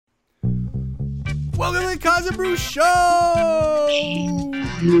Welcome to the Cause and Brew Show!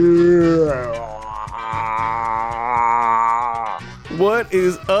 What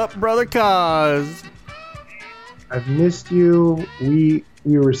is up, brother Cause? I've missed you. We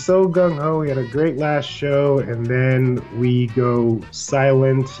were so gung-ho. We had a great last show, and then we go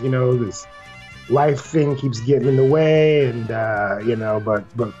silent. You know, this life thing keeps getting in the way, and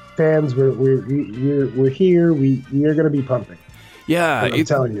but fans, we're here. We are gonna be pumping. Yeah, I'm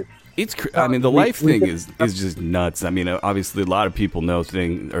telling you. I mean, the life thing is just nuts. I mean, obviously, a lot of people know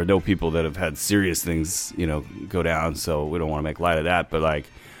people that have had serious things, go down. So we don't want to make light of that. But like,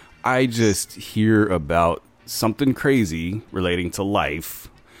 I just hear about something crazy relating to life,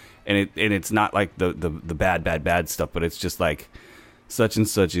 and it's not like the bad stuff, but it's just like such and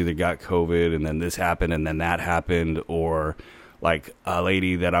such either got COVID, and then this happened, and then that happened, or like a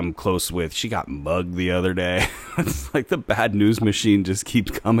lady that I'm close with, she got mugged the other day. It's like the bad news machine just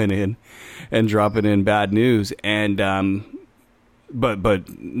keeps coming in and dropping in bad news. And but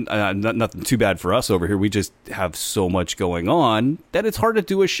nothing too bad for us over here. We just have so much going on that it's hard to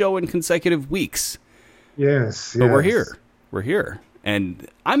do a show in consecutive weeks. Yes. But we're here. And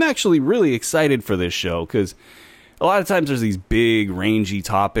I'm actually really excited for this show because a lot of times there's these big, rangy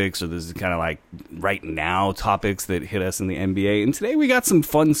topics, or there's kind of like right now topics that hit us in the NBA. And today we got some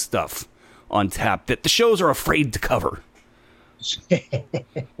fun stuff on tap that the shows are afraid to cover.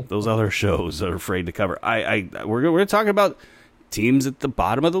 Those other shows are afraid to cover. We're talking about teams at the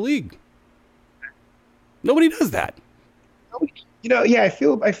bottom of the league. Nobody does that. I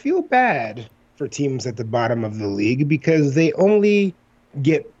feel bad for teams at the bottom of the league because they only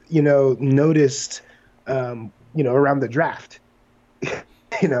get noticed. Around the draft,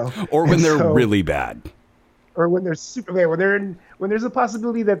 or when they're really bad, or when they're super bad, when there's a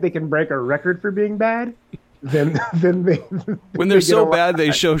possibility that they can break a record for being bad, then when they're so bad,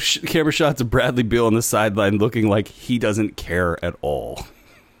 they show camera shots of Bradley Beal on the sideline looking like he doesn't care at all.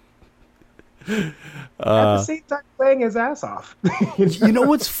 At the same time, playing his ass off. You know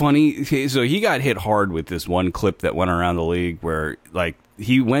what's funny? Okay, so he got hit hard with this one clip that went around the league where, like,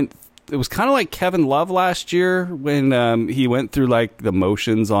 he went. It was kind of like Kevin Love last year when he went through like the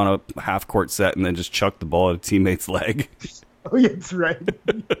motions on a half court set and then just chucked the ball at a teammate's leg. Oh, yeah, that's right.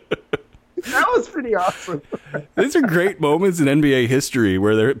 That was pretty awesome. These are great moments in NBA history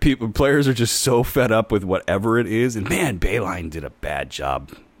where players are just so fed up with whatever it is. And man, Beilein did a bad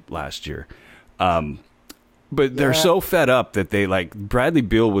job last year. But they're so fed up that they like Bradley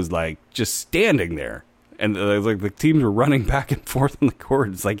Beal was like just standing there. And like the teams were running back and forth on the court.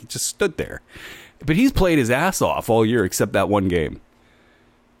 It's like he just stood there. But he's played his ass off all year except that one game.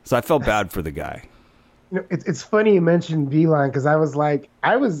 So I felt bad for the guy. It's funny you mentioned Beilein because I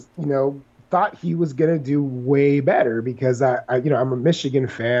thought he was going to do way better because I'm a Michigan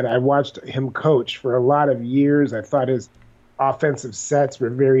fan. I watched him coach for a lot of years. I thought his offensive sets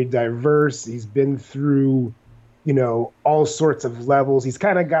were very diverse. He's been through all sorts of levels. He's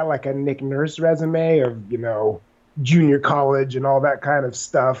kind of got like a Nick Nurse resume of, junior college and all that kind of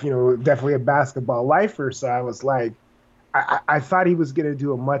stuff, definitely a basketball lifer. So I was like, I thought he was going to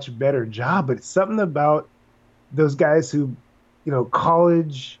do a much better job, but it's something about those guys who,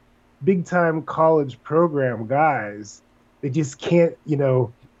 college, big time college program guys, they just can't,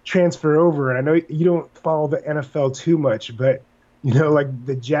 transfer over. And I know you don't follow the NFL too much, but, like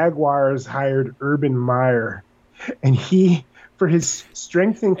the Jaguars hired Urban Meyer. And he, for his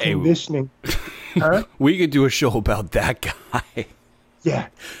strength and conditioning, we could do a show about that guy. Yeah.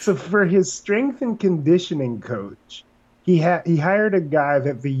 So for his strength and conditioning coach, he hired a guy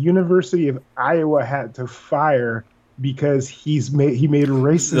that the University of Iowa had to fire because he made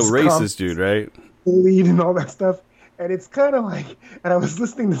racist dude, right? Lead and all that stuff. And it's kind of like, and I was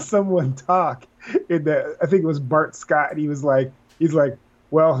listening to someone talk I think it was Bart Scott, and he's like,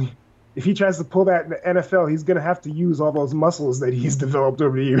 well, if he tries to pull that in the NFL, he's going to have to use all those muscles that he's developed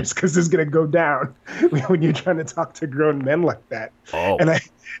over the years because it's going to go down when you're trying to talk to grown men like that. Oh. And and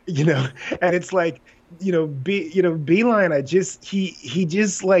it's like, Beilein, he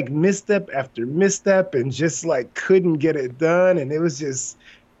just like misstep after misstep and just like couldn't get it done. And it was just,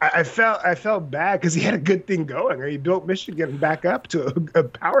 I felt bad because he had a good thing going. He built Michigan back up to a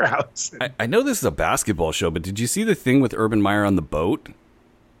powerhouse. I know this is a basketball show, but did you see the thing with Urban Meyer on the boat?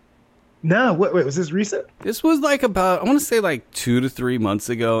 No, wait, was this recent? This was like about, I want to say like 2 to 3 months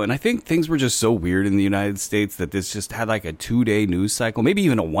ago. And I think things were just so weird in the United States that this just had like a 2-day news cycle, maybe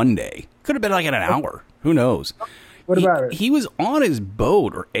even a 1-day. Could have been like in an hour. Who knows? What about it? He was on his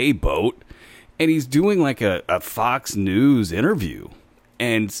boat or a boat and he's doing like a Fox News interview.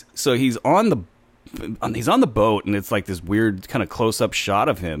 And so he's on the boat and it's like this weird kind of close up shot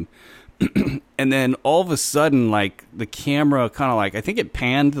of him. And then all of a sudden, like, the camera kind of like, I think it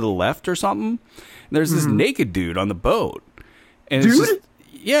panned to the left or something. And there's this naked dude on the boat. And it's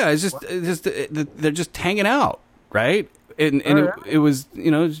just, they're just hanging out, right? And it was,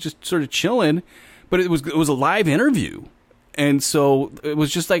 it was just sort of chilling, but it was a live interview. And so it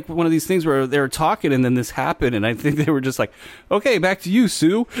was just like one of these things where they were talking and then this happened. And I think they were just like, okay, back to you,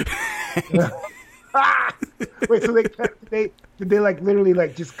 Sue. Wait, so did they like literally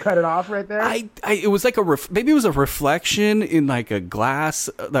like just cut it off right there? It was like maybe it was a reflection in like a glass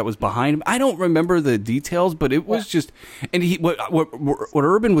that was behind him. I don't remember the details, but it was just, and what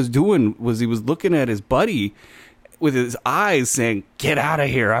Urban was doing was he was looking at his buddy with his eyes saying, "Get out of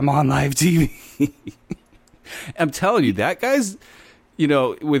here! I'm on live TV." I'm telling you, that guy's,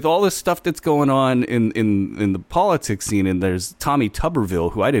 with all this stuff that's going on in the politics scene, and there's Tommy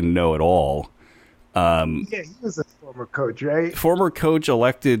Tuberville, who I didn't know at all. He was a former coach, right? Former coach,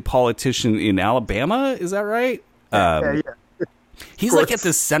 elected politician in Alabama. Is that right? Yeah. He's like at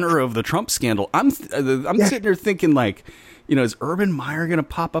the center of the Trump scandal. I'm sitting there thinking like, is Urban Meyer going to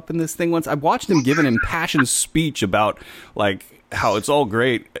pop up in this thing once? I watched him give an impassioned speech about like how it's all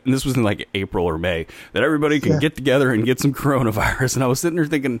great. And this was in like April or May, that everybody can get together and get some coronavirus. And I was sitting there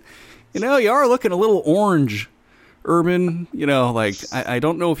thinking, you are looking a little orange, Urban, like, I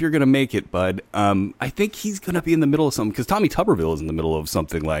don't know if you're going to make it, bud. I think he's going to be in the middle of something, because Tommy Tuberville is in the middle of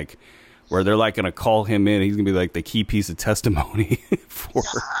something like where they're like going to call him in. He's going to be like the key piece of testimony for.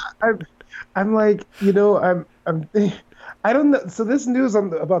 I'm like, I don't know. So this news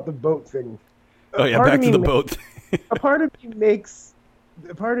about the boat thing. Oh yeah, back to the boat. A part of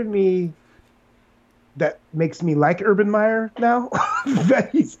me that makes me like Urban Meyer now. That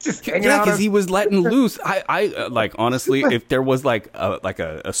he's just hanging out. Because he was letting loose. I like, honestly, if there was like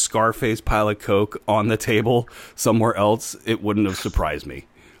a Scarface pile of coke on the table somewhere else, it wouldn't have surprised me.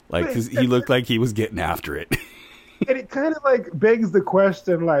 Like, because he looked like he was getting after it. And it kind of like begs the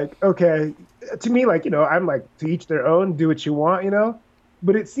question, like, okay, to me, like, I'm like, to each their own, do what you want,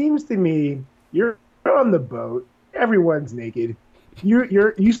 But it seems to me you're on the boat, everyone's naked.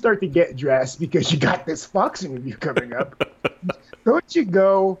 You start to get dressed because you got this Fox interview coming up. Don't you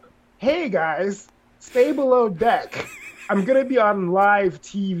go, hey guys, stay below deck. I'm going to be on live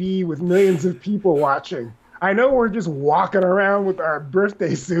TV with millions of people watching. I know we're just walking around with our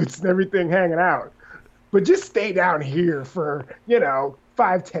birthday suits and everything hanging out, but just stay down here for,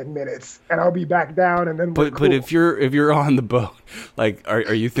 5-10 minutes and I'll be back down and then But if you're on the boat, like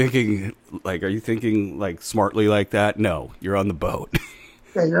are you thinking like smartly like that? No, you're on the boat.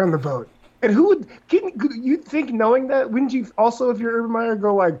 Yeah, you're on the boat. And could you think, knowing that, wouldn't you also, if you're Urban Meyer,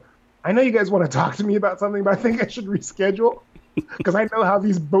 go like, I know you guys want to talk to me about something, but I think I should reschedule because I know how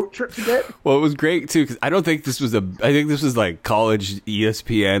these boat trips get. Well, it was great too, because I think this was like college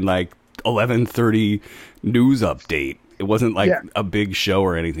ESPN, like 11:30 news update. It wasn't like a big show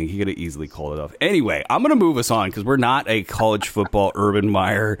or anything. He could have easily called it off. Anyway, I'm going to move us on because we're not a college football Urban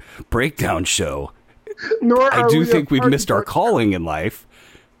Meyer breakdown show. I do think we've missed our calling in life.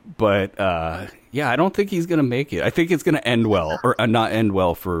 But, I don't think he's going to make it. I think it's going to end well, or not end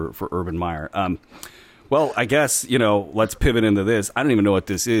well for Urban Meyer. Well, I guess, let's pivot into this. I don't even know what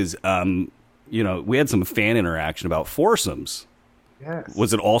this is. We had some fan interaction about foursomes. Yes.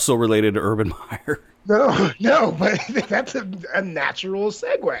 Was it also related to Urban Meyer? No, but that's a natural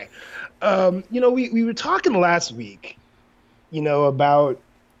segue. We were talking last week, about,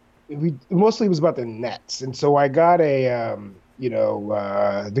 mostly it was about the Nets. And so I got the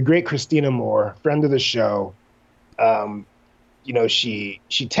great Christina Moore, friend of the show, she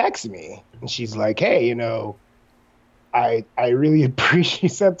texted me and she's like, hey, I really appreciate, she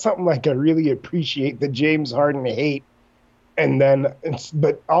said something like, I really appreciate the James Harden hate. And then,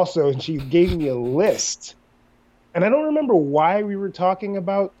 but also, and she gave me a list, and I don't remember why we were talking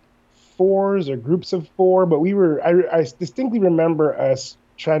about fours or groups of four, but I distinctly remember us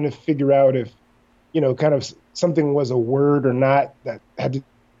trying to figure out if, kind of something was a word or not that had to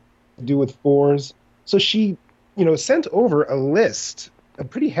do with fours. So she, sent over a list, a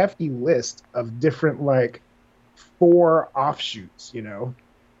pretty hefty list of different, like, four offshoots, we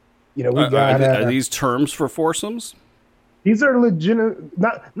got... Are these terms for foursomes? These are legitimate,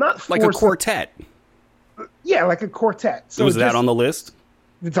 not like a quartet. Yeah, like a quartet. So was that on the list?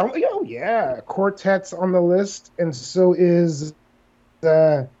 Quartet's on the list, and so is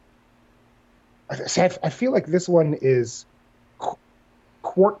I feel like this one is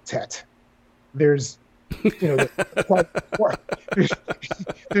quartet. There's, there's a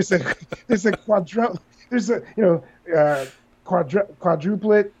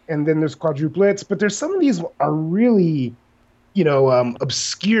quadruplet, and then there's quadruplets. But there's some of these are really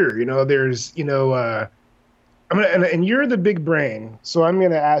obscure. There's, I'm gonna, and you're the big brain, so I'm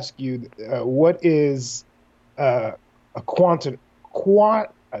gonna ask you, what is a quantum quant?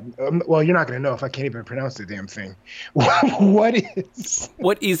 Well, you're not gonna know if I can't even pronounce the damn thing. What is?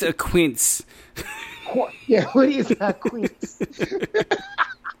 What is a quince? Yeah, what is a quince?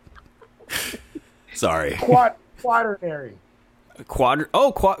 Sorry. Quaternary.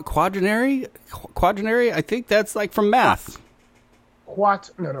 Quaternary? Quaternary? I think that's like from math.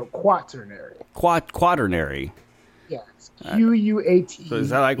 Quaternary. Quaternary. Yeah, it's Quat. So is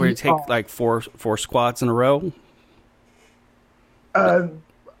that like where you take like four squats in a row?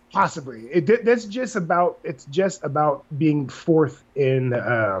 Possibly. It's just about being fourth in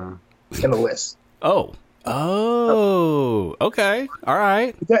a list. Oh, okay, all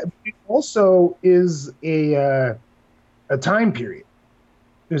right. That also is a time period.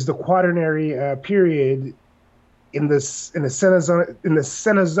 There's the quaternary period in the Cenozoic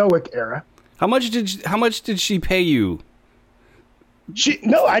era. How much did she pay you?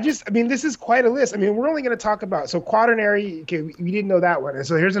 This is quite a list. We're only going to talk about, so quaternary, okay, we didn't know that one. And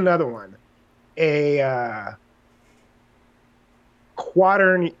so here's another one. A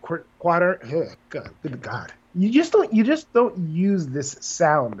good God. You just don't use this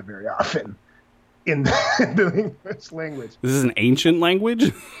sound very often in the English language. This is an ancient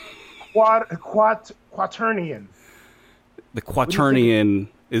language? Quaternion. The quaternion,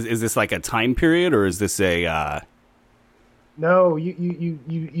 is this like a time period, or is this a No,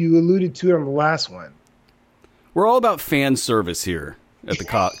 you alluded to it on the last one. We're all about fan service here at the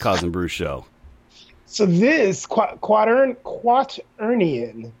Cos and Brew Show. So this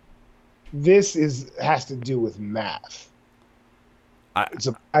quaternion, this has to do with math. It's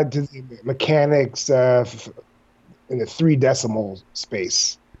applied to the mechanics in the 3 decimal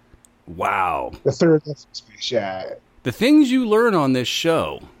space. Wow. The 3rd decimal space, yeah. The things you learn on this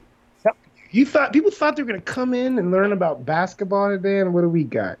show. People thought they were going to come in and learn about basketball today, and what do we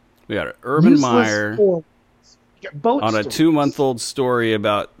got? We got Urban Meyer on a 2-month-old story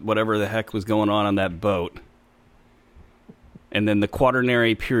about whatever the heck was going on that boat. And then the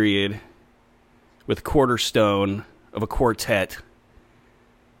quaternary period with quarterstone of a quartet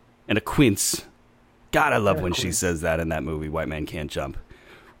and a quince. God, I love when she says that in that movie, White Man Can't Jump.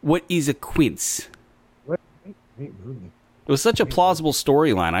 What is a quince? Great movie. It was such a plausible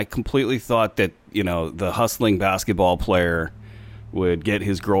storyline. I completely thought that, the hustling basketball player would get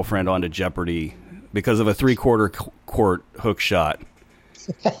his girlfriend onto Jeopardy because of a 3/4 court hook shot.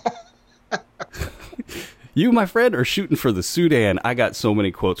 You, my friend, are shooting for the Sudan. I got so many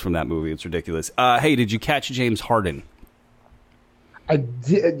quotes from that movie. It's ridiculous. Hey, did you catch James Harden? I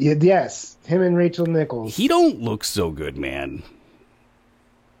did. Yes. Him and Rachel Nichols. He don't look so good, man.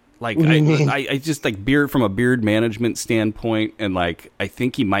 Like, I just like from a beard management standpoint, and like I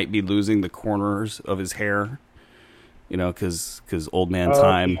think he might be losing the corners of his hair, because old man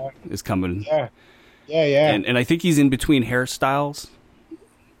time is coming. Yeah. And I think he's in between hairstyles.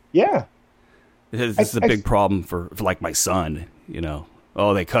 Yeah. This is a big problem for like my son.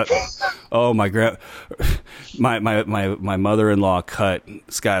 Oh, they cut. Oh, my mother-in-law cut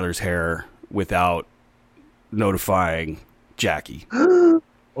Skylar's hair without notifying Jackie.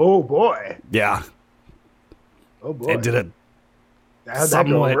 Oh boy! Yeah. Oh boy! It did a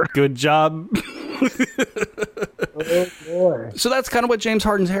somewhat good job. Oh boy! So that's kind of what James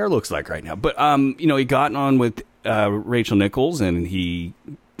Harden's hair looks like right now. But he got on with Rachel Nichols, and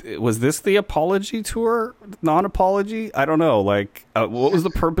was this the apology tour? Non-apology? I don't know. Like, what was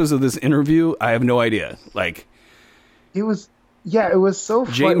the purpose of this interview? I have no idea. Like, it was. Yeah, it was so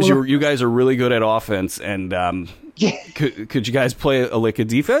fun. James, you guys are really good at offense, and could you guys play a lick of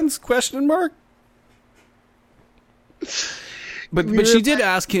defense? ? But she did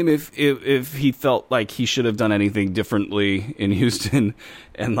ask him if he felt like he should have done anything differently in Houston,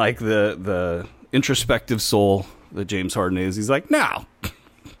 and like the introspective soul that James Harden is, he's like, no.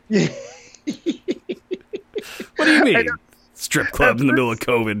 What do you mean? Strip clubs in the middle of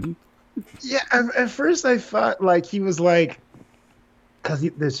COVID. Yeah, at first I thought like he was like, because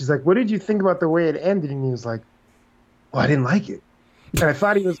she's like, what did you think about the way it ended? And he was like, well, I didn't like it. And I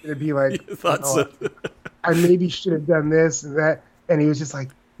thought he was going to be like, I maybe should have done this and that. And he was just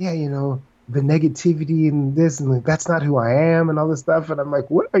like, yeah, the negativity and this and like, that's not who I am and all this stuff. And I'm like,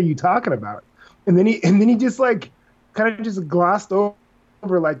 what are you talking about? And then he just like kind of just glossed over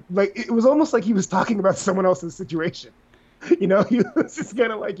like it was almost like he was talking about someone else's situation. He was just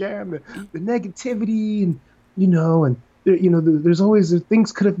kind of like, yeah, and the negativity and and there's always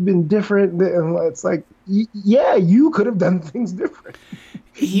things could have been different. And it's like, yeah, you could have done things different.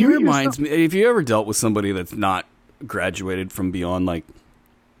 He reminds me, if you ever dealt with somebody that's not graduated from beyond like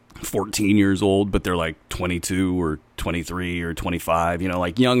 14 years old, but they're like 22 or 23 or 25,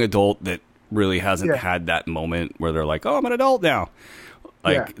 like young adult that really hasn't had that moment where they're like, oh, I'm an adult now.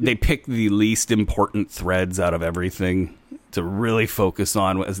 Like they pick the least important threads out of everything to really focus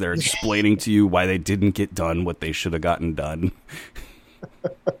on as they're explaining to you why they didn't get done what they should have gotten done.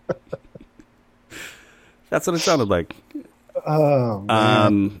 That's what it sounded like. Oh,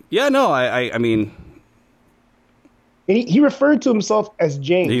 man. I mean, he referred to himself as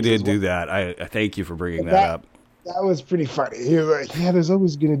James. He did do that. I thank you for bringing that up. That was pretty funny. He was like, yeah, there's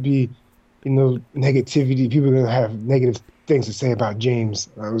always going to be, negativity. People are going to have negative things to say about James.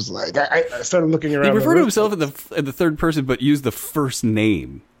 I was like, I started looking around. He referred to himself in the third person, but used the first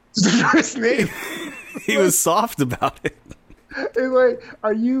name. The first name. He was soft about it. It's like,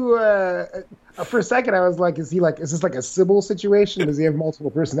 are you? For a second, I was like, is this like a Sybil situation? Does he have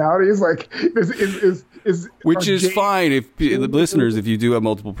multiple personalities? Like, which is fine if the listeners, if you do have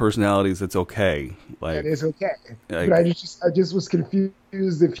multiple personalities, that's okay. Like, that is okay. But I just was confused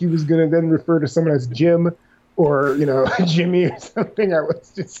if he was going to then refer to someone as Jim or Jimmy or something. I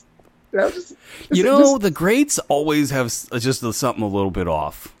was just. The greats always have just something a little bit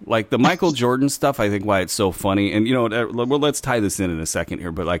off. Like the Michael Jordan stuff, I think why it's so funny. And, let's tie this in a second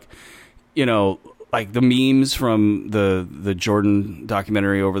here. But like the memes from the Jordan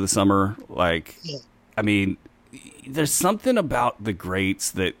documentary over the summer, like, I mean, there's something about the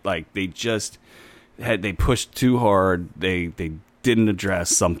greats that like they pushed too hard. They didn't address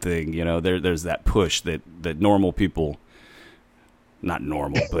something, there's that push that normal people, not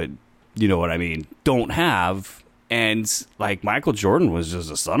normal, but you know what I mean, don't have. And like Michael Jordan was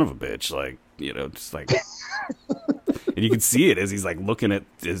just a son of a bitch, like, just like, and you can see it as he's like looking at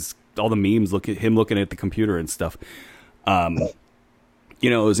all the memes, look at him looking at the computer and stuff. It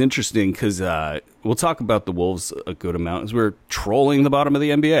was interesting because we'll talk about the Wolves a good amount as we're trolling the bottom of the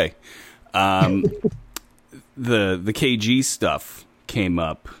NBA. The KG stuff came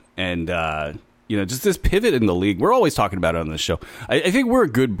up, and just this pivot in the league. We're always talking about it on this show. I think we're a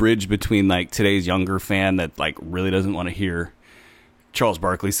good bridge between like today's younger fan that like really doesn't want to hear Charles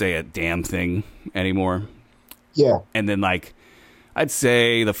Barkley say a damn thing anymore. Yeah. And then like I'd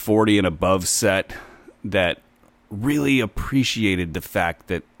say the 40 and above set that really appreciated the fact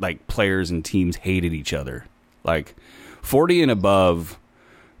that like players and teams hated each other. Like 40 and above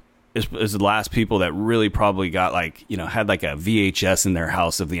is the last people that really probably got like, had like a VHS in their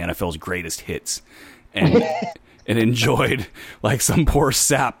house of the NFL's greatest hits and and enjoyed like some poor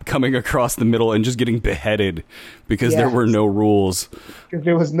sap coming across the middle and just getting beheaded because there were no rules. Because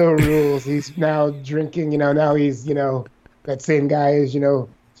there was no rules. He's now drinking, now he's, that same guy is,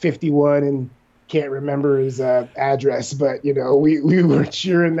 51 and can't remember his address. But, we were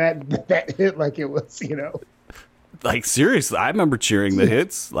cheering that hit like it was, Like, seriously, I remember cheering the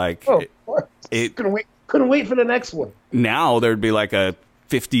hits. Like, couldn't wait for the next one. Now there'd be like a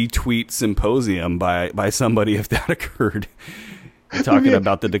 50-tweet symposium by somebody if that occurred, talking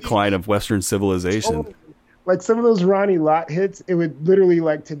about the decline of Western civilization. Like some of those Ronnie Lott hits, it would literally,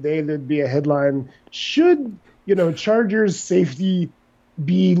 like today, there'd be a headline: should Chargers safety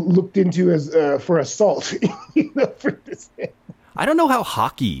be looked into as for assault? For this. I don't know how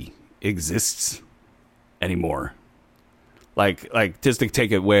hockey exists anymore. Like just to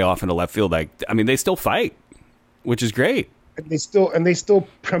take it way off into left field. Like, I mean, they still fight, which is great. And they still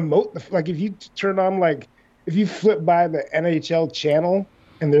promote like if you turn on if you flip by the NHL channel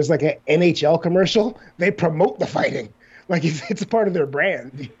and there's like an NHL commercial, they promote the fighting. Like it's a part of their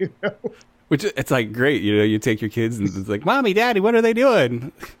brand, Which it's like great, you take your kids and it's like, Mommy, Daddy, what are they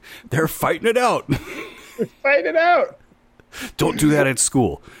doing? They're fighting it out. They're fighting it out. Don't do that at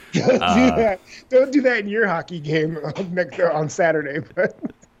school. Don't do that. Don't do that in your hockey game on Saturday.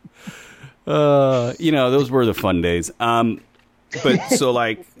 Those were the fun days. But so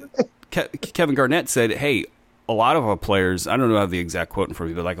like Kevin Garnett said, hey, a lot of our players, I don't know how the exact quote in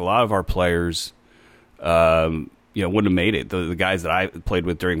front of me, but like a lot of our players, wouldn't have made it. The guys that I played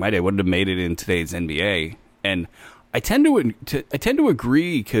with during my day wouldn't have made it in today's NBA. And I tend to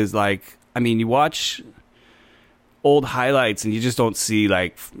agree because, like, I mean, you watch old highlights and you just don't see,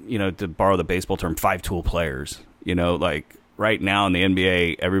 like, to borrow the baseball term, five-tool players. Like right now in the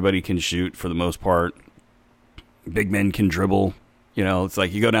NBA, everybody can shoot for the most part. Big men can dribble. It's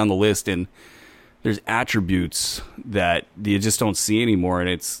like you go down the list and there's attributes that you just don't see anymore.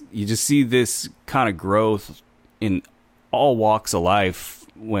 And you just see this kind of growth in all walks of life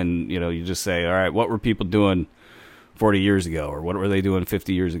when, you just say, all right, what were people doing 40 years ago, or what were they doing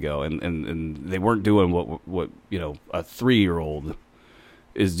 50 years ago? And they weren't doing what a 3-year-old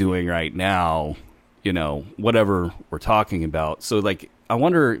is doing right now. whatever we're talking about. So like, I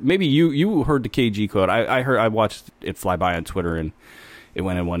wonder, maybe you heard the KG quote. I watched it fly by on Twitter, and it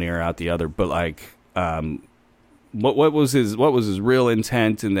went in one ear out the other. But like, what was his real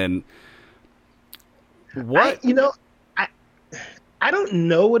intent, and then what? I don't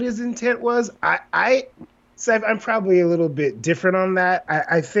know what his intent was. I'm probably a little bit different on that.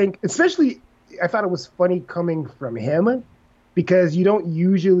 I think, especially, I thought it was funny coming from him, because you don't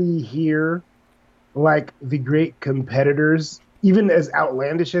usually hear like the great competitors, even as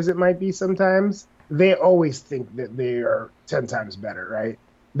outlandish as it might be sometimes, they always think that they are 10 times better, right,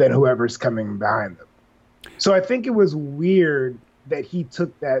 than whoever's coming behind them. So I think it was weird that he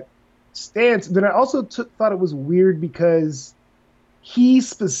took that stance. Then I also thought it was weird because he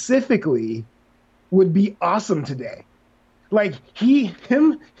specifically would be awesome today. Like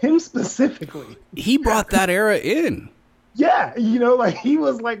him specifically. He brought that era in. Yeah, like he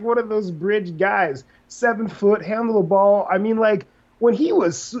was like one of those bridge guys, 7 foot, handle the ball. I mean, like when he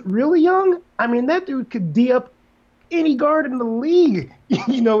was really young, I mean, that dude could D up any guard in the league,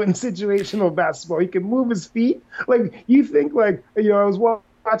 in situational basketball. He could move his feet. Like, you think, like, I was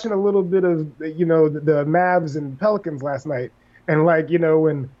watching a little bit of, the Mavs and Pelicans last night. And, like,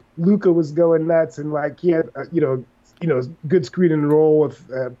 when Luka was going nuts and, like, he had, good screen and roll with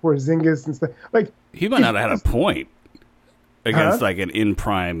Porzingis and stuff. Like, he might not have had a point against, like, an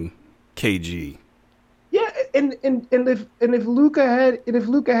in-prime KG. Yeah, and if Luka had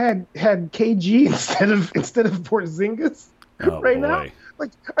KG instead of Porzingis now,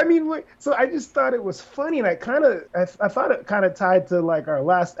 like, I mean, like, so I just thought it was funny, and I thought it kind of tied to like our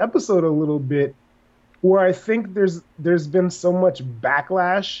last episode a little bit, where I think there's been so much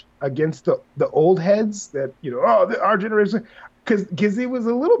backlash against the old heads that our generation, because it was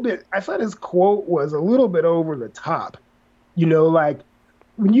a little bit. I thought his quote was a little bit over the top, like.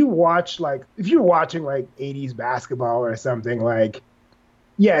 When you watch, like, if you're watching, like, 80s basketball or something, like,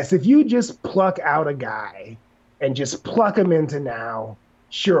 yes, if you just pluck out a guy and just pluck him into now,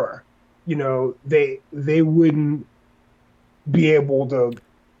 sure, they wouldn't be able to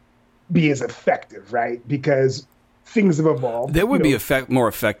be as effective, right? Because things have evolved. They would be more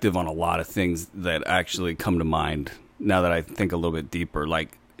effective on a lot of things that actually come to mind now that I think a little bit deeper,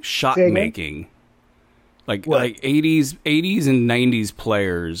 like shot making. Like 80s and 90s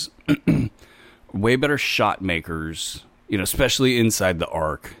players, way better shot makers, especially inside the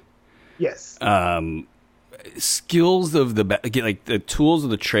arc. Yes. Skills of the tools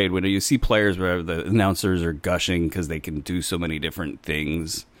of the trade. When you see players where the announcers are gushing because they can do so many different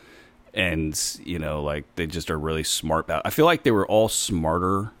things, and like they just are really smart. I feel like they were all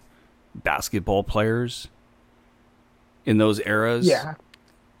smarter basketball players in those eras. Yeah.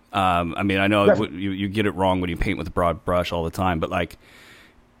 I mean, I know you get it wrong when you paint with a broad brush all the time, but like,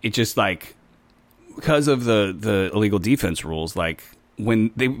 it just like, because of the illegal defense rules, like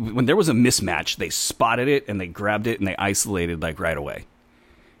when there was a mismatch, they spotted it and they grabbed it and they isolated like right away,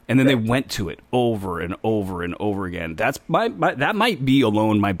 and then they went to it over and over and over again. That's that might be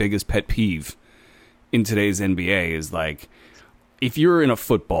alone my biggest pet peeve in today's NBA is like, if you're in a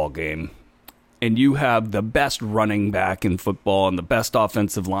football game and you have the best running back in football and the best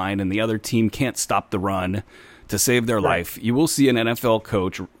offensive line, and the other team can't stop the run to save their life, you will see an NFL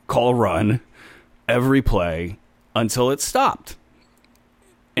coach call a run every play until it's stopped.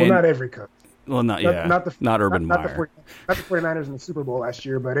 Well, not every coach. Well, not Urban Meyer. Not the 49ers in the Super Bowl last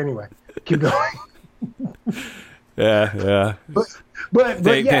year, but anyway, keep going. Yeah. But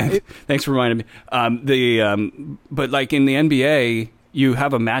yeah. Thanks for reminding me. But like in the NBA, you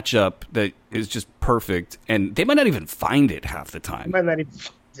have a matchup that is just perfect, and they might not even find it half the time.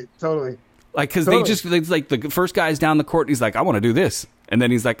 Totally. Like, because they like the first guy's down the court, and he's like, I want to do this. And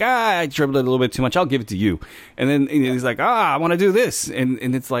then he's like, I dribbled it a little bit too much. I'll give it to you. And then he's like, I want to do this.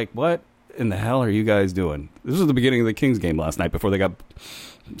 And it's like, what in the hell are you guys doing? This was the beginning of the Kings game last night before they got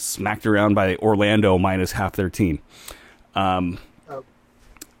smacked around by Orlando minus half their team.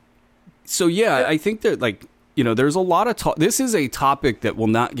 So, yeah, I think that, like, there's a lot of talk. This is a topic that will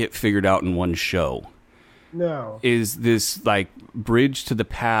not get figured out in one show. No. Is this, like, bridge to the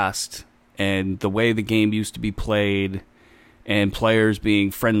past and the way the game used to be played and players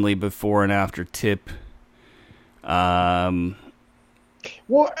being friendly before and after tip. Well,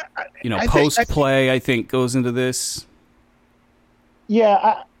 post-play, I think, goes into this.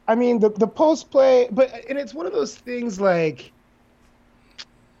 Yeah, I mean, the post-play, and it's one of those things, like,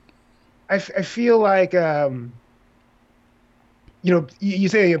 I feel like, you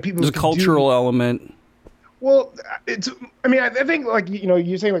say people. There's a cultural element. Well, I think, like,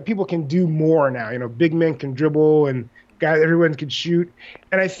 you're saying, like, people can do more now. Big men can dribble and guys, everyone can shoot.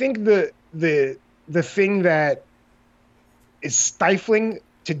 And I think the the thing that is stifling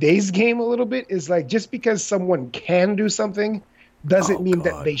today's game a little bit is like, just because someone can do something doesn't mean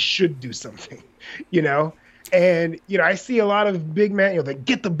that they should do something, you know? And, you know, I see a lot of big men, you know, they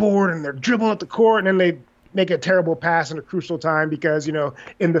get the board and they're dribbling at the court and then they make a terrible pass in a crucial time because, you know,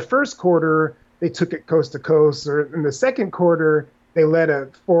 in the first quarter, they took it coast to coast, or in the second quarter, they led a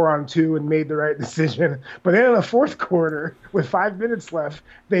 4-on-2 and made the right decision. But then in the fourth quarter, with 5 minutes left,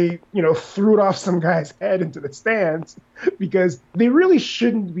 they, you know, threw it off some guy's head into the stands because they really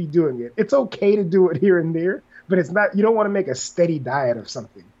shouldn't be doing it. It's okay to do it here and there, but it's not, you don't want to make a steady diet of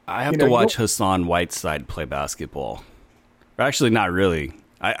something. I have to watch Hassan Whiteside play basketball. Or actually, not really.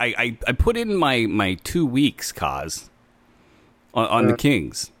 I put in my 2 weeks, Kaz, on the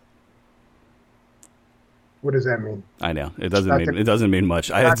Kings. What does that mean? I know it doesn't mean much.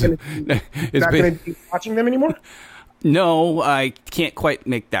 Not going to be watching them anymore. No, I can't quite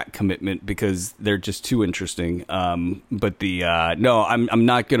make that commitment because they're just too interesting. But no, I'm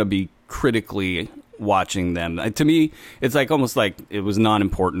not going to be critically watching them. To me, it's like almost like it was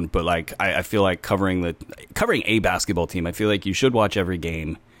non-important. But like I feel like covering a basketball team, I feel like you should watch every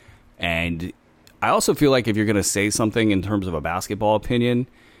game. And I also feel like if you're going to say something in terms of a basketball opinion,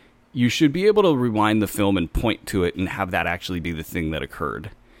 you should be able to rewind the film and point to it and have that actually be the thing that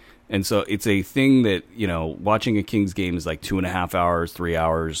occurred. And so it's a thing that, you know, watching a Kings game is like 2.5 hours, 3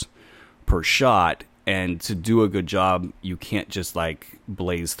 hours per shot. And to do a good job, you can't just like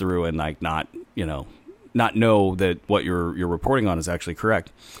blaze through and like not know that what you're reporting on is actually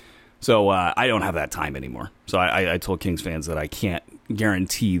correct. So I don't have that time anymore. So I told Kings fans that I can't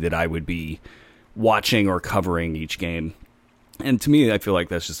guarantee that I would be watching or covering each game. And to me, I feel like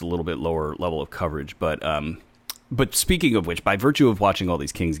that's just a little bit lower level of coverage. But speaking of which, by virtue of watching all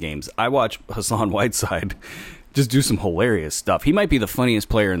these Kings games, I watch Hassan Whiteside just do some hilarious stuff. He might be the funniest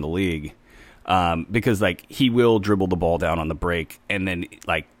player in the league because like he will dribble the ball down on the break and then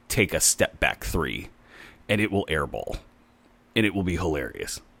like take a step back three, and it will airball, and it will be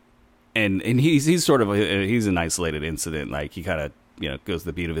hilarious. And he's sort of he's an isolated incident. Like he kind of goes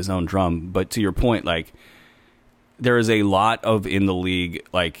the beat of his own drum. But to your point, like, there is a lot of in the league,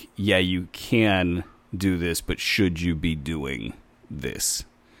 like, yeah, you can do this, but should you be doing this?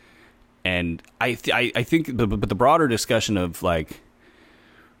 And I think, but the broader discussion of, like,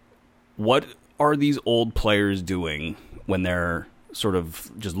 what are these old players doing when they're sort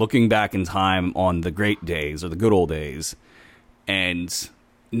of just looking back in time on the great days or the good old days and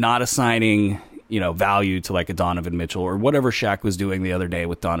not assigning value to like a Donovan Mitchell or whatever Shaq was doing the other day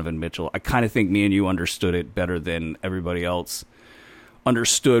with Donovan Mitchell. I kind of think me and you understood it better than everybody else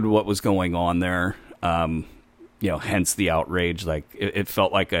understood what was going on there. Hence the outrage. Like it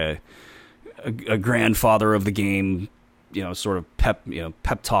felt like a grandfather of the game, sort of pep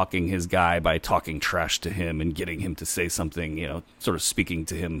talking his guy by talking trash to him and getting him to say something, sort of speaking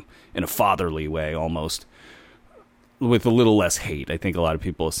to him in a fatherly way almost, with a little less hate. I think a lot of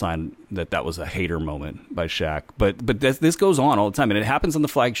people assign that was a hater moment by Shaq. But this goes on all the time, and it happens on the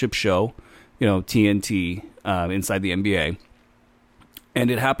flagship show, TNT, inside the NBA. And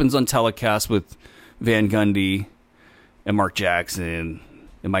it happens on telecast with Van Gundy and Mark Jackson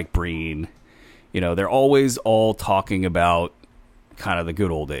and Mike Breen. They're always all talking about kind of the good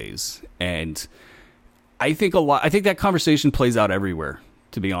old days. And I think that conversation plays out everywhere,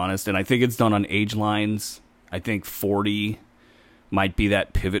 to be honest. And I think it's done on age lines. I think 40 might be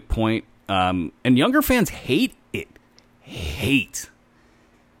that pivot point. And younger fans hate it. Hate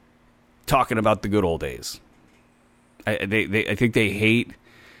talking about the good old days. I think they hate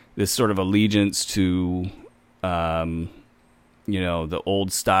this sort of allegiance to, the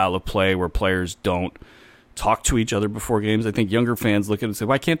old style of play where players don't talk to each other before games. I think younger fans look at it and say,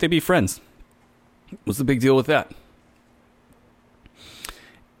 why can't they be friends? What's the big deal with that?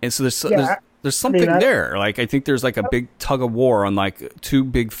 And so there's something there. Like, I think there's like a big tug of war on like two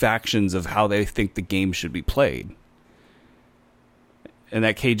big factions of how they think the game should be played. And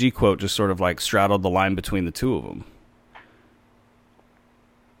that KG quote just sort of like straddled the line between the two of them.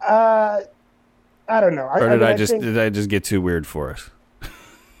 I don't know. Or did I just get too weird for us?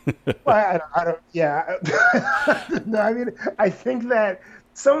 Well, I don't. Yeah. No, I mean, I think that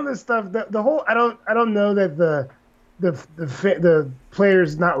some of the stuff, the whole, I don't know that the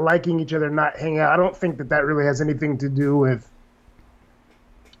players not liking each other, not hanging out. I don't think that really has anything to do with.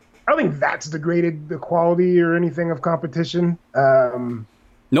 I don't think that's degraded the quality or anything of competition.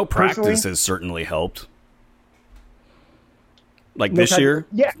 No practice has certainly helped. Like this year,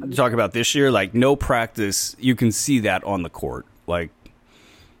 yeah. Talk about this year. Like no practice, you can see that on the court. Like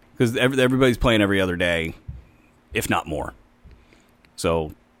because everybody's playing every other day, if not more.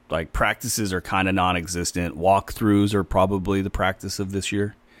 So Like, practices are kind of non-existent. Walkthroughs are probably the practice of this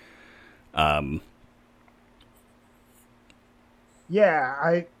year.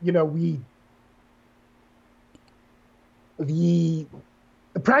 Yeah, the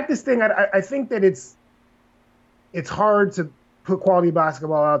practice thing. I think that it's hard to put quality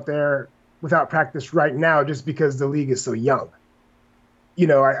basketball out there without practice right now, just because the league is so young.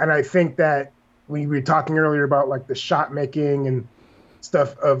 And I think that when we were talking earlier about like the shot making and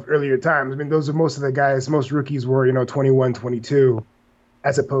stuff of earlier times, I mean, those are most of the guys, most rookies were, 21, 22,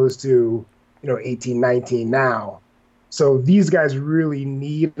 as opposed to, 18, 19 now. So these guys really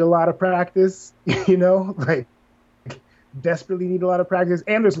need a lot of practice, like desperately need a lot of practice.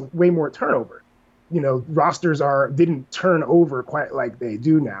 And there's way more turnover. Rosters didn't turn over quite like they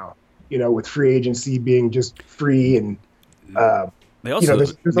do now, with free agency being just free and, they also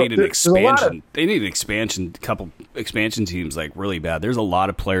need an expansion. They need an expansion. Couple expansion teams like really bad. There's a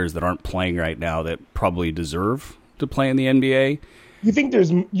lot of players that aren't playing right now that probably deserve to play in the NBA. You think there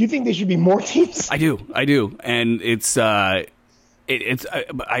should be more teams? I do, and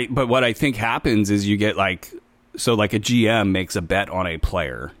but what I think happens is you get like a GM makes a bet on a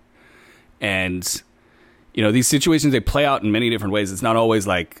player, and these situations, they play out in many different ways. It's not always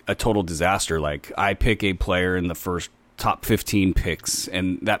like a total disaster. Like, I pick a player in the first top 15 picks,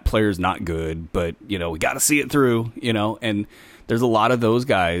 and that player's not good, but we got to see it through, and there's a lot of those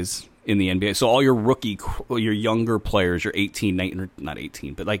guys in the NBA. So all your younger players, your 18, 19, not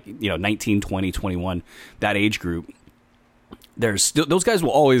 18, but 19, 20, 21, that age group, there's still, those guys will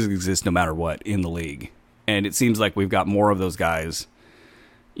always exist no matter what in the league. And it seems like we've got more of those guys,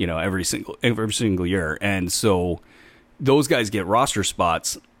 every single year. And so those guys get roster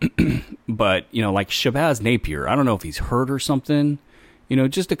spots. But, like Shabazz Napier, I don't know if he's hurt or something.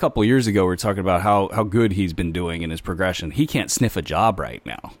 Just a couple of years ago, we were talking about how good he's been doing in his progression. He can't sniff a job right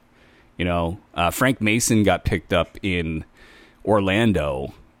now. Frank Mason got picked up in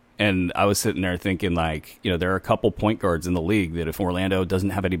Orlando, and I was sitting there thinking, like, there are a couple point guards in the league that if Orlando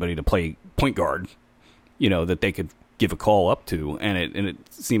doesn't have anybody to play point guard, that they could give a call up to, and it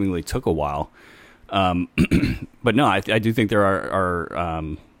seemingly took a while. But no, I do think there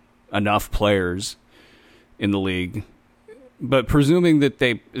are enough players in the league. But presuming that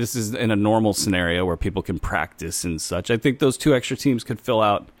this is in a normal scenario where people can practice and such, I think those two extra teams could fill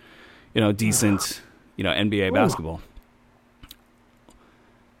out, decent, NBA basketball.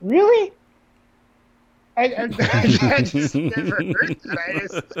 Really? I just never heard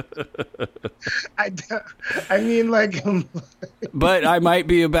that. I mean, like. But I might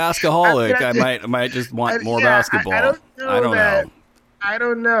be a basketaholic. I might just want more basketball. I don't know. I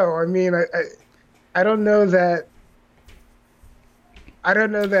don't know. I mean, I don't know that. I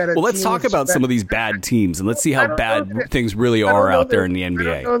don't know that. Well, let's talk about some of these bad teams, and let's see how bad things really are out there in the NBA.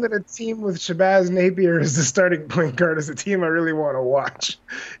 I don't know that a team with Shabazz Napier as the starting point guard is a team I really want to watch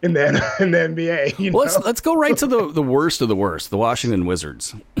in the NBA. Well, let's go right to the worst of the worst, the Washington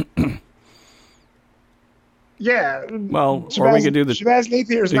Wizards. Yeah. Well, or we could do Shabazz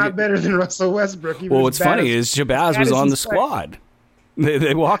Napier is not better than Russell Westbrook. Well, what's funny is Shabazz was on the squad.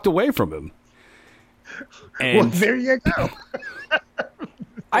 They walked away from him. And well, there you go.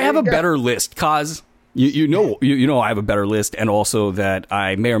 I have a better list, Kaz. You know I have a better list, and also that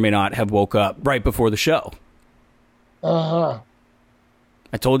I may or may not have woke up right before the show. Uh-huh.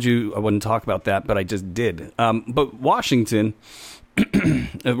 I told you I wouldn't talk about that, but I just did. But Washington,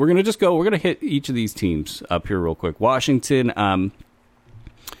 we're going to hit each of these teams up here real quick. Washington,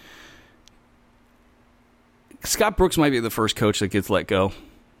 Scott Brooks might be the first coach that gets let go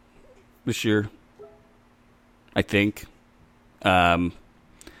this year, I think.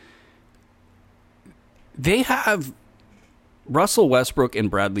 They have Russell Westbrook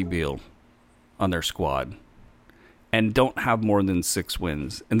and Bradley Beal on their squad and don't have more than 6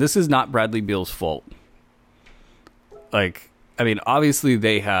 wins. And this is not Bradley Beal's fault. Obviously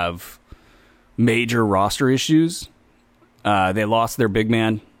they have major roster issues. They lost their big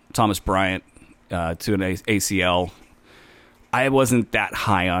man, Thomas Bryant, to an ACL. I wasn't that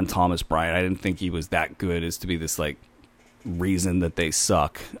high on Thomas Bryant. I didn't think he was that good as to be this, reason that they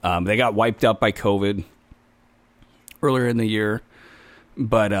suck. They got wiped out by COVID earlier in the year,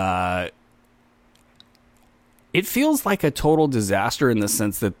 but it feels like a total disaster in the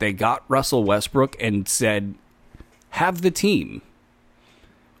sense that they got Russell Westbrook and said, have the team,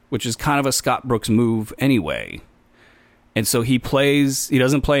 which is kind of a Scott Brooks move anyway. And so he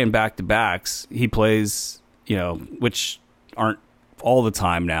doesn't play in back-to-backs. He plays, which aren't all the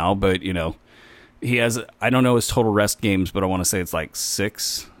time now, but, he has, I don't know his total rest games, but I want to say it's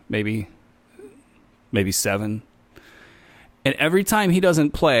 6, maybe 7. And every time he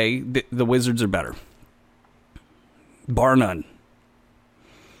doesn't play, the Wizards are better. Bar none.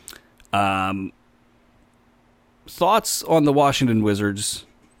 Thoughts on the Washington Wizards?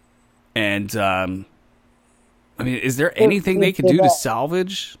 And, I mean, is there anything they could do to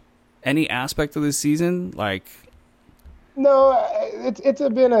salvage any aspect of this season? Like, no, it's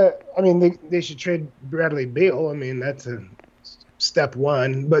been a. I mean, they should trade Bradley Beal. I mean, that's a step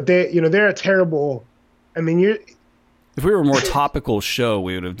one. But they're a terrible. I mean, if we were a more topical show,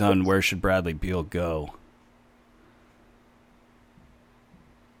 we would have done where should Bradley Beal go.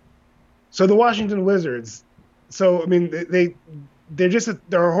 So the Washington Wizards. So I mean, they're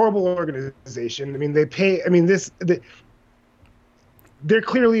a horrible organization. I mean, they pay. I mean, they're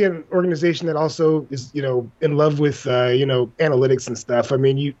clearly an organization that also is, in love with, analytics and stuff. I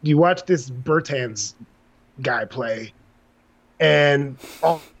mean, you watch this Bertans guy play, and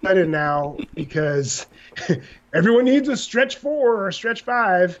all of a sudden now, because everyone needs a stretch 4 or a stretch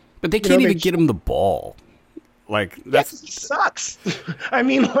 5. But they can't even get him the ball. Like, that sucks. I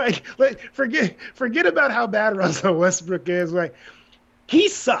mean, like forget about how bad Russell Westbrook is. Like, he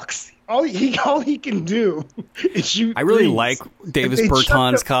sucks. All he can do is shoot. I really threes. like Davis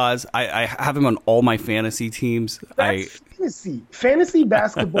Bertans' cause. I have him on all my fantasy teams. Fantasy. Fantasy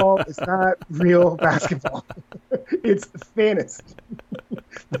basketball is not real basketball. It's fantasy.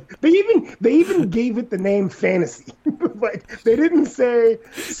 They even gave it the name fantasy. Like, they didn't say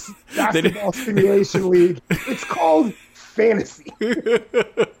basketball simulation league. It's called fantasy.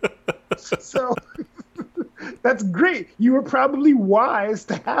 So that's great. You were probably wise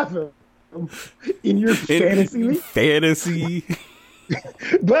to have him in your fantasy league. Fantasy.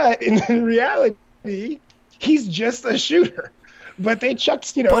 But in reality, he's just a shooter. But they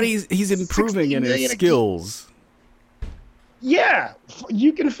chucked, But he's improving in his skills. Yeah,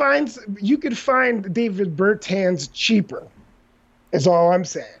 you could find David Bertans cheaper. Is all I'm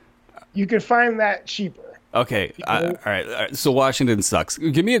saying. You could find that cheaper. Okay, all right. So Washington sucks.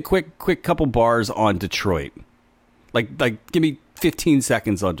 Give me a quick couple bars on Detroit. Like, give me 15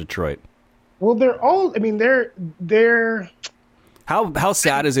 seconds on Detroit. Well, they're. How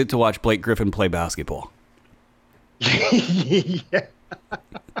sad is it to watch Blake Griffin play basketball? Yeah.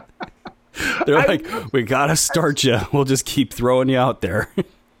 They're like, we gotta start you. We'll just keep throwing you out there.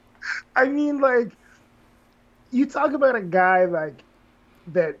 I mean, like, you talk about a guy like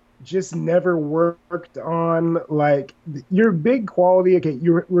that just never worked on, like, your big quality. Okay,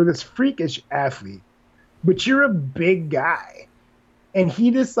 we're this freakish athlete, but you're a big guy, and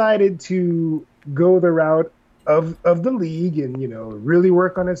he decided to go the route of the league and really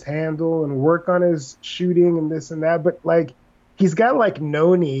work on his handle and work on his shooting and this and that. But like, he's got like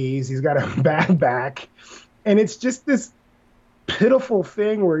no knees, he's got a bad back, and it's just this pitiful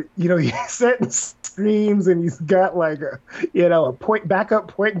thing where he's setting screens and he's got like a backup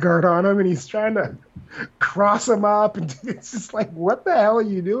point guard on him and he's trying to cross him up, and it's just like, what the hell are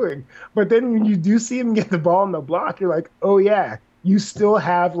you doing? But then when you do see him get the ball in the block, you're like, oh yeah, you still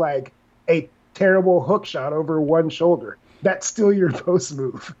have like a terrible hook shot over one shoulder. That's still your post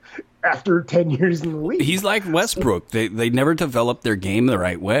move after 10 years in the league. He's like Westbrook. They never developed their game the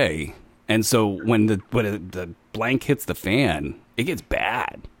right way. And so when the blank hits the fan, it gets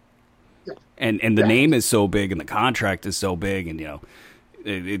bad. Yeah. And the name is so big and the contract is so big, and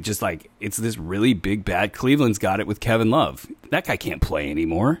it just like, it's this really big bad. Cleveland's got it with Kevin Love. That guy can't play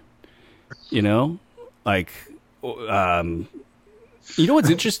anymore. Like, what's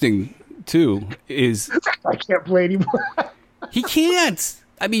interesting too is I can't play anymore. He can't.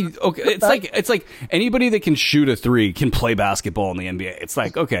 I mean, okay, it's like anybody that can shoot a 3 can play basketball in the NBA. It's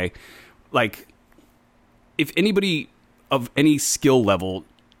like, okay, like, if anybody of any skill level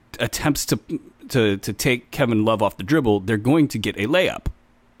attempts to take Kevin Love off the dribble, they're going to get a layup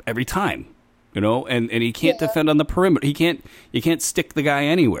every time, and he can't defend on the perimeter. You can't stick the guy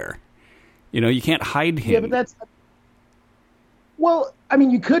anywhere. You can't hide him. Yeah, but that's. Well, I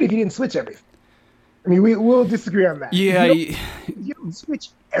mean, you could if you didn't switch everything. I mean, we'll disagree on that. Yeah, you don't switch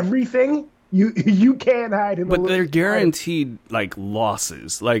everything. You can't hide him. But they're guaranteed like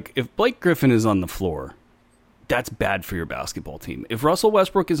losses. Like, if Blake Griffin is on the floor, that's bad for your basketball team. If Russell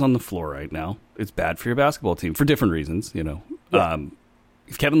Westbrook is on the floor right now, it's bad for your basketball team for different reasons. Yeah.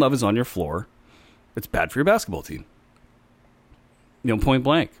 If Kevin Love is on your floor, it's bad for your basketball team. Point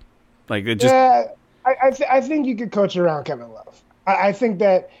blank. Like, it just. Yeah, I think you could coach around Kevin Love. I think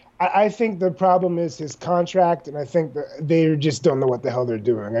the problem is his contract, and I think that they just don't know what the hell they're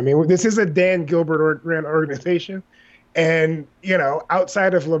doing. I mean, this is a Dan Gilbert ran organization, And,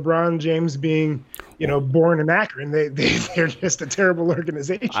 outside of LeBron James being, born in Akron, they're just a terrible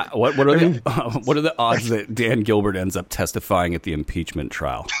organization. What are what are the odds that Dan Gilbert ends up testifying at the impeachment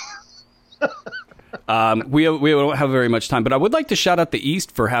trial? We don't have very much time, but I would like to shout out the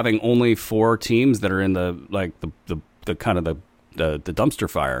East for having only 4 teams that are in the kind of the dumpster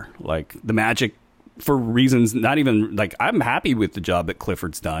fire. Like the Magic, for reasons not even like, I'm happy with the job that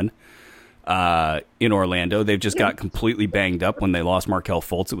Clifford's done in Orlando. They've just got completely banged up when they lost Markelle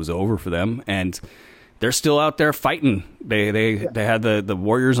Fultz. It was over for them, and they're still out there fighting. They had the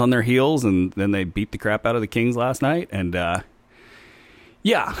Warriors on their heels, and then they beat the crap out of the Kings last night. And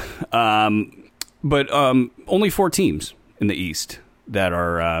but only 4 teams in the East that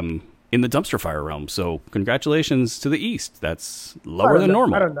are in the dumpster fire realm. So congratulations to the East. That's lower than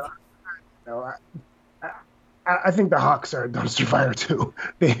normal. I don't know. I think the Hawks are a dumpster fire too.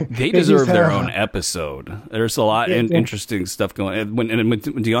 They deserve their own episode. There's a lot interesting stuff going on. When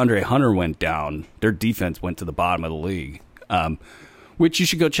DeAndre Hunter went down, their defense went to the bottom of the league, which you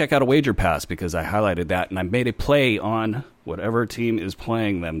should go check out a Wager Pass, because I highlighted that, and I made a play on whatever team is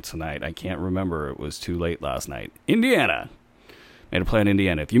playing them tonight. I can't remember. It was too late last night. Indiana. Made a play on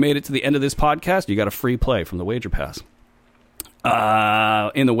Indiana. If you made it to the end of this podcast, you got a free play from the Wager Pass.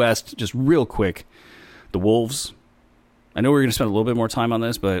 In the West, just real quick, the Wolves. I know we're going to spend a little bit more time on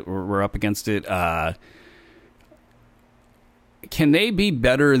this, but we're up against it. Can they be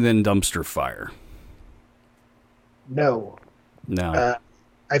better than dumpster fire? No.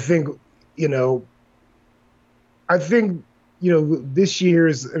 I think, this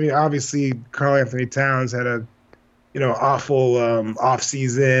year's, obviously Karl Anthony Towns had a, awful off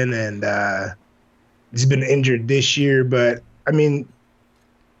season, and he's been injured this year. But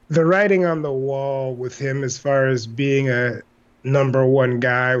the writing on the wall with him as far as being a number one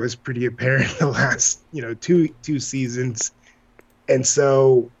guy was pretty apparent the last, two seasons. And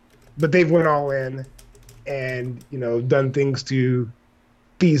so, but they've went all in and, done things to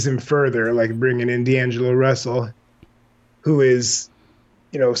tease him further, like bringing in D'Angelo Russell, who is,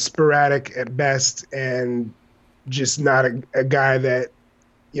 sporadic at best and just not a guy that,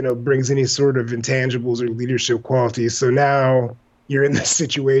 brings any sort of intangibles or leadership qualities. So now you're in this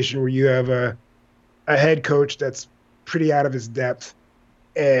situation where you have a head coach that's pretty out of his depth,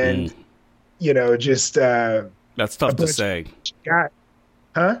 and just that's tough to say.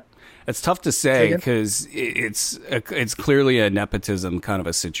 Huh? It's tough to say because it's clearly a nepotism kind of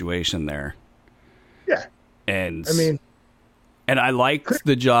a situation there. Yeah, and I liked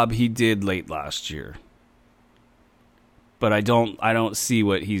the job he did late last year, but I don't see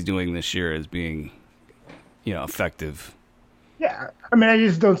what he's doing this year as being, effective. Yeah, I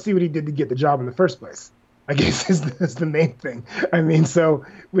just don't see what he did to get the job in the first place, I guess is the main thing. So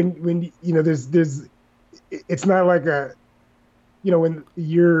when there's it's not like when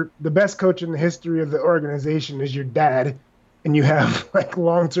you're the best coach in the history of the organization is your dad, and you have like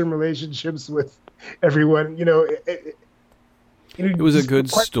long-term relationships with everyone, it was a good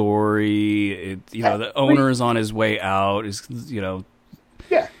story. The owner is on his way out.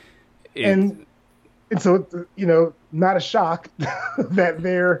 And so, not a shock that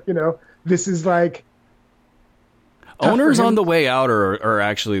they're, this is like... Owners on the way out are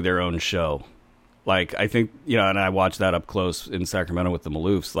actually their own show. Like, I think, and I watched that up close in Sacramento with the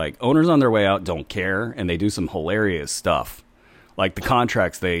Maloofs. Like, owners on their way out don't care, and they do some hilarious stuff. Like, the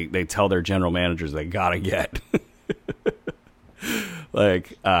contracts they tell their general managers they gotta get.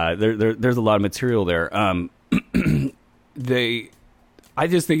 Like, there's a lot of material there. I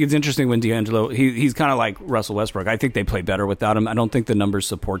just think it's interesting when D'Angelo, he's kind of like Russell Westbrook. I think they play better without him. I don't think the numbers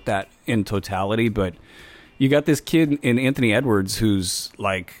support that in totality, but you got this kid in Anthony Edwards who's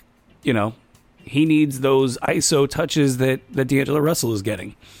like, he needs those ISO touches that D'Angelo Russell is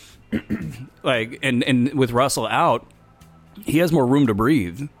getting. Like, and with Russell out, he has more room to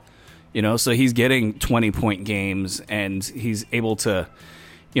breathe, so he's getting 20-point games, and he's able to,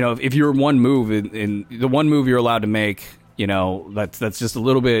 if you're one move in the one move you're allowed to make, that's just a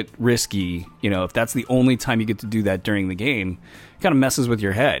little bit risky. If that's the only time you get to do that during the game, it kind of messes with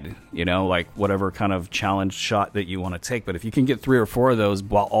your head, like whatever kind of challenge shot that you want to take. But if you can get 3 or 4 of those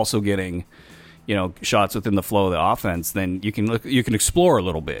while also getting, shots within the flow of the offense, then you can explore a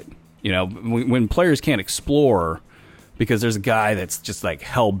little bit. When players can't explore because there's a guy that's just like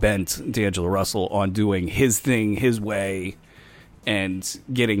hell-bent, D'Angelo Russell, on doing his thing his way and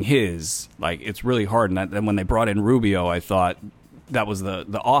getting his, like, it's really hard. And then when they brought in Rubio, I thought that was the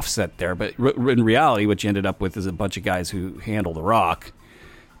offset there. But in reality, what you ended up with is a bunch of guys who handle the rock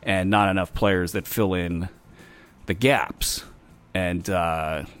and not enough players that fill in the gaps. And,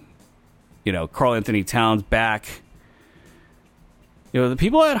 Karl Anthony Towns back. The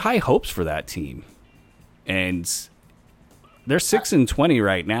people had high hopes for that team, and they're 6-20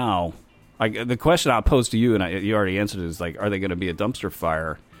 right now. Like, the question I'll pose to you, and you already answered, is like, are they going to be a dumpster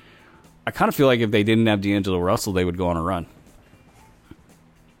fire? I kind of feel like if they didn't have D'Angelo Russell, they would go on a run.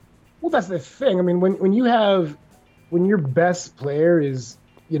 Well, that's the thing. I mean, when your best player is,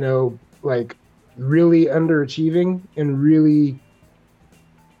 like really underachieving and really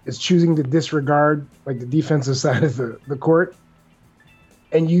is choosing to disregard like the defensive side of the court,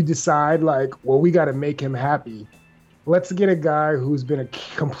 and you decide like, well, we got to make him happy. Let's get a guy who's been a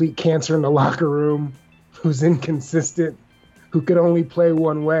complete cancer in the locker room, who's inconsistent, who could only play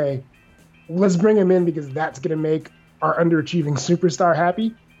one way. Let's bring him in because that's going to make our underachieving superstar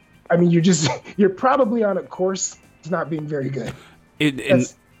happy. I mean, you're probably on a course to not being very good.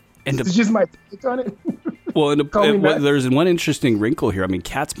 It's just my take on it. Well, there's one interesting wrinkle here. I mean,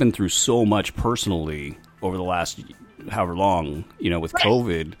 Cat's been through so much personally over the last however long, with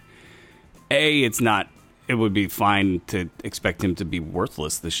COVID. It would be fine to expect him to be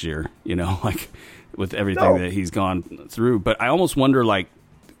worthless this year, like with everything that he's gone through. But I almost wonder, like,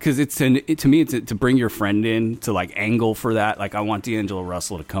 because to me, it's to bring your friend in to like angle for that. Like, I want D'Angelo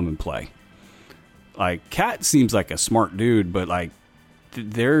Russell to come and play. Like, Cat seems like a smart dude, but like,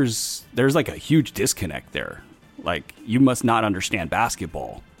 there's like a huge disconnect there. Like, you must not understand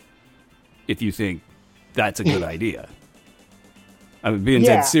basketball if you think that's a good idea. I'm being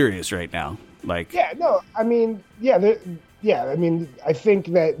dead serious right now. Like, I mean, I think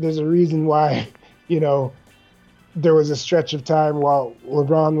that there's a reason why, there was a stretch of time while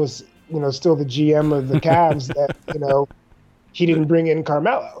LeBron was, still the GM of the Cavs that, he didn't bring in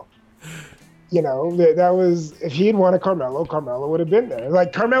Carmelo. That was, if he had wanted Carmelo would have been there.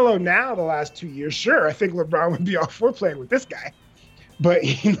 Like, Carmelo now, the last 2 years, sure, I think LeBron would be all for playing with this guy. But,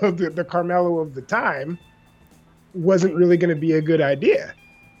 the Carmelo of the time wasn't really going to be a good idea.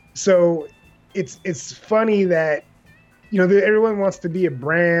 So it's funny that, everyone wants to be a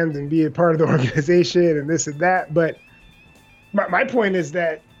brand and be a part of the organization and this and that. But my point is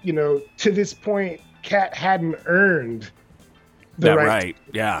that, to this point, Cat hadn't earned the right.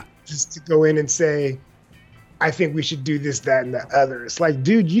 Yeah. Just to go in and say, I think we should do this, that, and the other. It's like,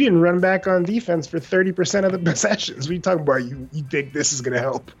 dude, you didn't run back on defense for 30% of the possessions. What are you talking about? You think this is going to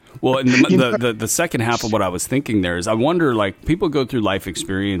help? Well, and the second half of what I was thinking there is, I wonder, like, people go through life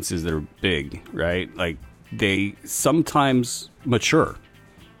experiences that are big, right? Like, they sometimes mature,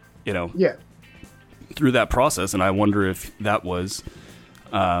 Yeah. through that process. And I wonder if that was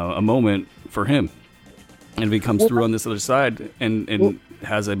a moment for him. And if he comes through on this other side and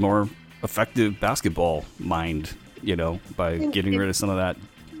has a more effective basketball mind, by getting rid of some of that,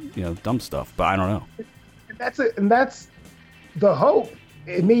 dumb stuff. But I don't know. And that's the hope.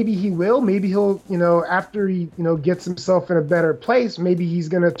 Maybe he will. Maybe he'll, after he, gets himself in a better place, maybe he's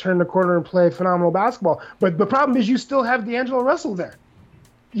going to turn the corner and play phenomenal basketball. But the problem is you still have D'Angelo Russell there.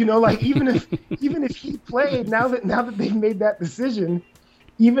 Like, even if he played, now that they've made that decision,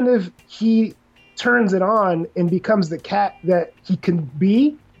 even if he turns it on and becomes the Cat that he can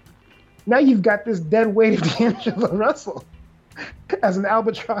be, now you've got this dead weight of D'Angelo Russell as an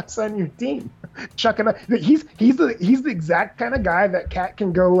albatross on your team. Chucking up, he's the exact kind of guy that Cat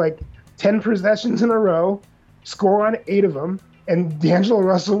can go like 10 possessions in a row, score on 8 of them, and D'Angelo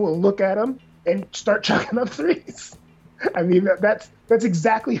Russell will look at him and start chucking up threes. I mean, that's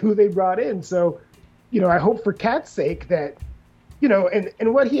exactly who they brought in. So, I hope for Cat's sake that,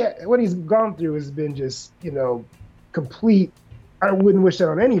 and what he's gone through has been just, complete. I wouldn't wish that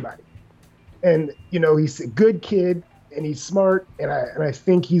on anybody. And, he's a good kid and he's smart, and I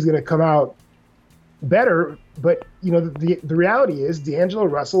think he's going to come out better. But, the reality is D'Angelo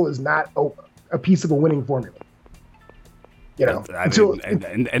Russell is not a piece of a winning formula.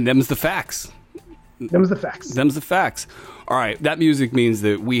 And them's the facts. Them's the facts. All right, that music means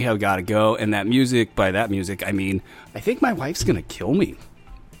that we have got to go. And by that music, I mean, I think my wife's going to kill me.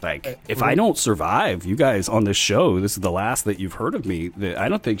 Like, if I don't survive, you guys on this show, this is the last that you've heard of me. I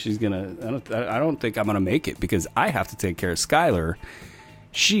don't think she's going to, I don't think I'm going to make it because I have to take care of Skylar.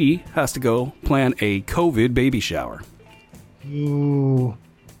 She has to go plan a COVID baby shower. Ooh.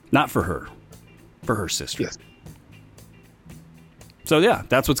 Not for her, for her sister. Yes. So, yeah,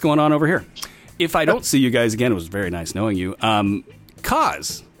 that's what's going on over here. If I don't see you guys again, it was very nice knowing you.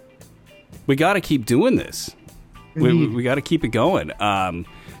 Cause we got to keep doing this. We got to keep it going.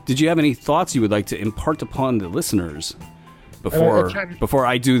 Did you have any thoughts you would like to impart upon the listeners before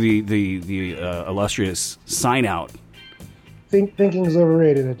I do the illustrious sign out? Thinking is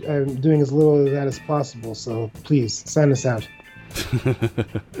overrated. I'm doing as little of that as possible. So please sign us out.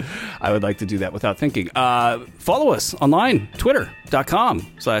 I would like to do that without thinking. Follow us online,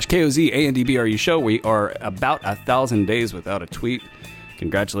 twitter.com/KOZANDBRU show. We are about 1,000 days without a tweet.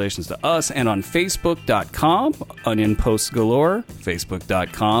 Congratulations to us. And on Facebook.com, onion posts galore,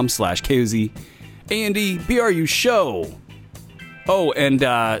 facebook.com/KOZANDBRU show. Oh, and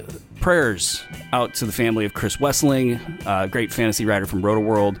prayers out to the family of Chris Wessling, great fantasy writer from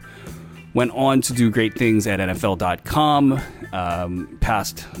Rotoworld. Went on to do great things at NFL.com,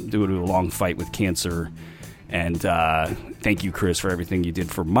 passed due to a long fight with cancer. And thank you, Chris, for everything you did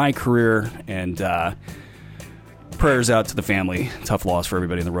for my career. And prayers out to the family. Tough loss for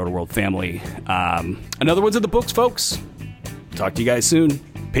everybody in the Rotoworld family. Another one's in the books, folks. Talk to you guys soon.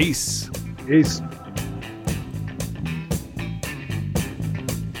 Peace. Peace.